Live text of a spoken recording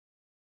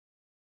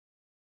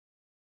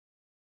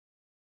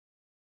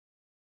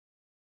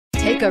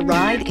Take a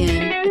ride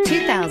in the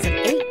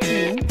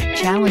 2018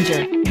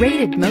 Challenger.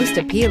 Rated most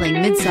appealing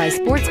midsize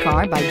sports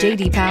car by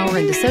J.D. Power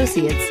and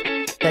Associates,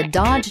 the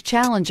Dodge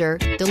Challenger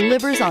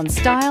delivers on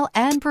style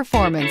and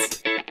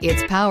performance.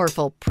 It's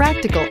powerful,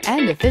 practical,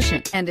 and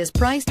efficient, and is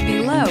priced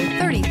below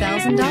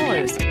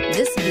 $30,000.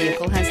 This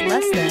vehicle has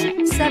less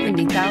than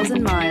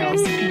 70,000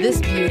 miles. This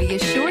beauty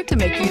is sure to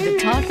make you the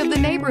talk of the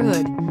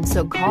neighborhood.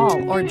 So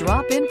call or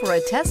drop in for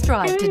a test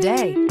drive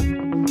today.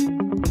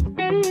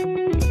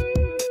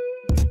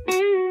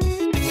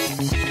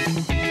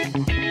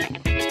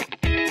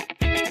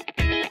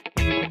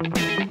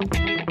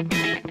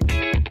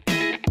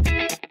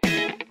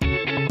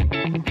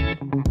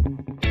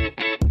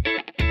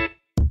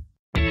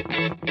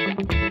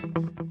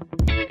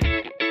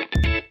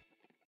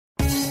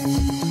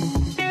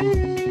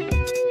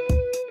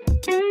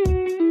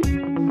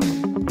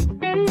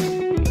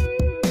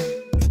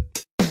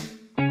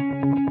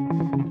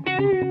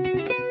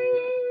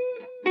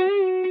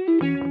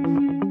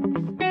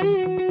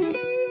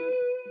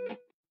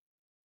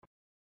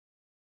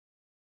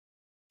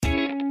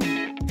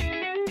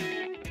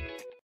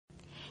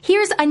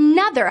 Here's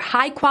another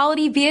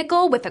high-quality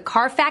vehicle with a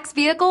Carfax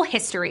Vehicle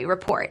History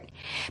Report.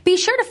 Be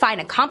sure to find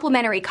a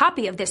complimentary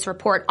copy of this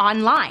report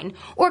online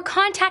or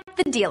contact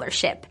the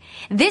dealership.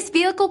 This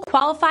vehicle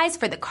qualifies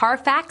for the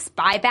Carfax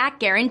Buyback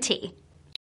Guarantee.